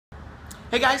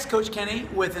Hey guys, Coach Kenny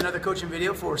with another coaching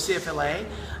video for CFLA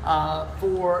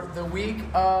for the week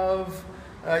of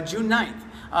June 9th.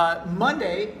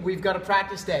 Monday, we've got a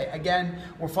practice day. Again,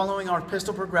 we're following our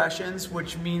pistol progressions,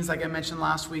 which means, like I mentioned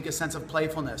last week, a sense of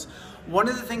playfulness. One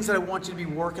of the things that I want you to be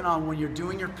working on when you're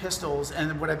doing your pistols,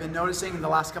 and what I've been noticing in the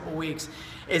last couple of weeks,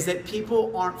 is that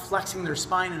people aren't flexing their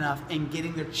spine enough and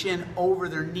getting their chin over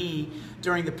their knee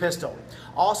during the pistol.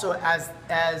 Also,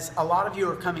 as a lot of you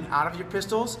are coming out of your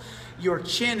pistols, your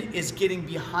chin is getting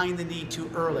behind the knee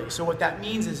too early. So what that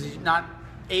means is you're not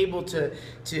able to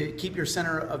keep your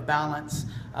center of balance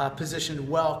positioned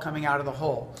well coming out of the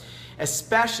hole.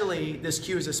 Especially, this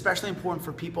cue is especially important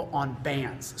for people on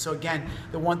bands. So again,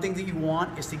 the one thing that you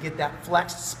want is to get that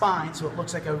flexed spine so it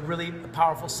looks like a really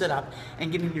powerful sit-up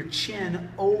and getting your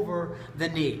chin over the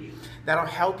knee. That'll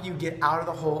help you get out of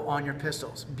the hole on your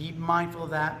pistols. Be mindful of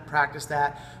that, practice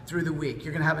that through the week.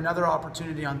 You're gonna have another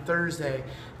opportunity on Thursday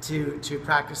to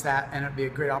practice that, and it'll be a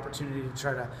great opportunity to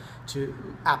try to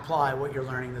apply what you're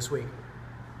learning this week.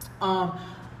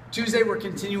 Tuesday, we're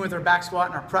continuing with our back squat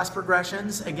and our press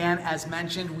progressions. Again, as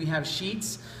mentioned, we have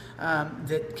sheets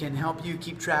that can help you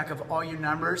keep track of all your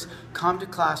numbers. Come to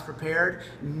class prepared,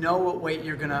 know what weight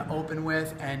you're gonna open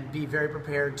with, and be very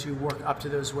prepared to work up to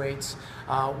those weights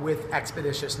with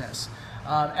expeditiousness.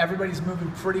 Everybody's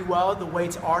moving pretty well. The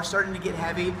weights are starting to get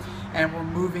heavy, and we're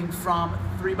moving from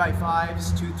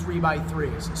 3x5s to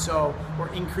 3x3s. So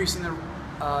we're increasing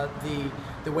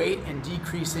the weight and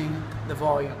decreasing the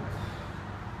volume.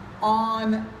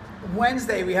 On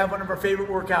Wednesday, we have one of our favorite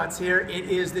workouts here. It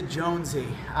is the Jonesy,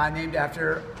 named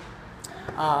after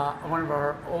one of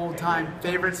our old-time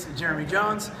favorites, Jeremy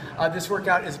Jones. This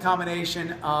workout is a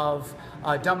combination of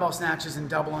dumbbell snatches and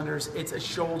double unders. It's a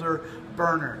shoulder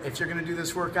burner. If you're gonna do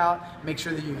this workout, make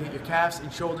sure that you get your calves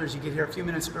and shoulders. You get here a few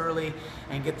minutes early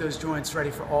and get those joints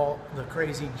ready for all the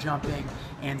crazy jumping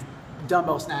and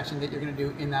dumbbell snatching that you're gonna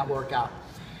do in that workout.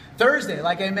 Thursday,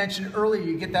 like I mentioned earlier,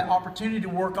 you get that opportunity to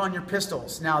work on your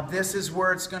pistols. Now, this is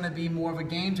where it's going to be more of a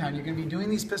game time. You're going to be doing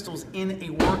these pistols in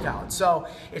a workout. So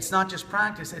it's not just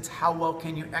practice, it's how well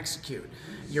can you execute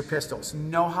your pistols.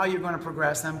 Know how you're going to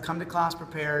progress them. Come to class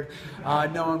prepared,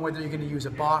 knowing whether you're going to use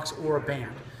a box or a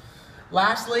band.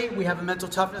 Lastly, we have a mental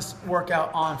toughness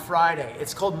workout on Friday.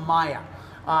 It's called Maya.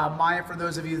 Maya, for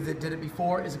those of you that did it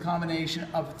before, is a combination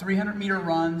of 300-meter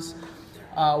runs,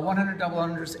 100 double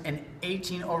unders, and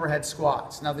 18 overhead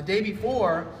squats. Now, the day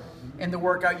before in the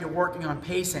workout, you're working on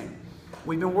pacing.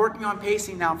 We've been working on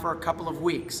pacing now for a couple of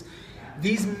weeks.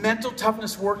 These mental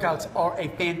toughness workouts are a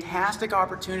fantastic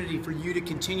opportunity for you to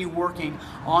continue working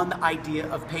on the idea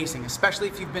of pacing, especially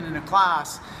if you've been in a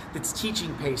class that's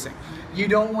teaching pacing. You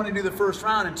don't want to do the first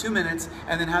round in 2 minutes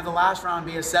and then have the last round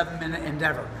be a 7-minute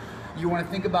endeavor. You want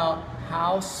to think about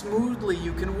how smoothly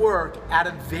you can work at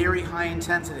a very high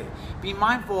intensity. Be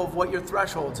mindful of what your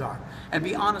thresholds are and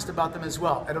be honest about them as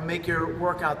well. It'll make your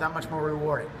workout that much more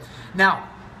rewarding. Now,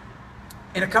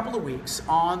 in a couple of weeks,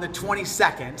 on the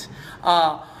 22nd,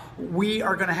 we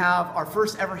are going to have our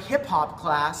first ever hip hop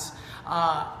class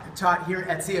taught here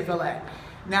at CFLA.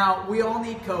 Now, we all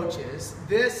need coaches.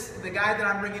 The guy that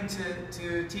I'm bringing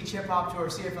to teach hip hop to our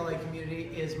CFLA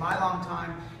community is my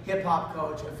longtime hip hop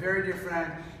coach, a very dear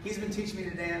friend. He's been teaching me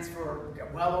to dance for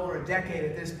well over a decade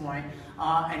at this point,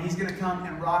 and he's gonna come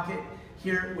and rock it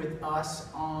here with us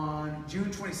on June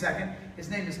 22nd.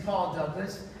 His name is Paul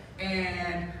Douglas,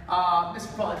 and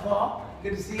Mr. Paul,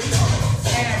 good to see you.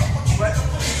 And,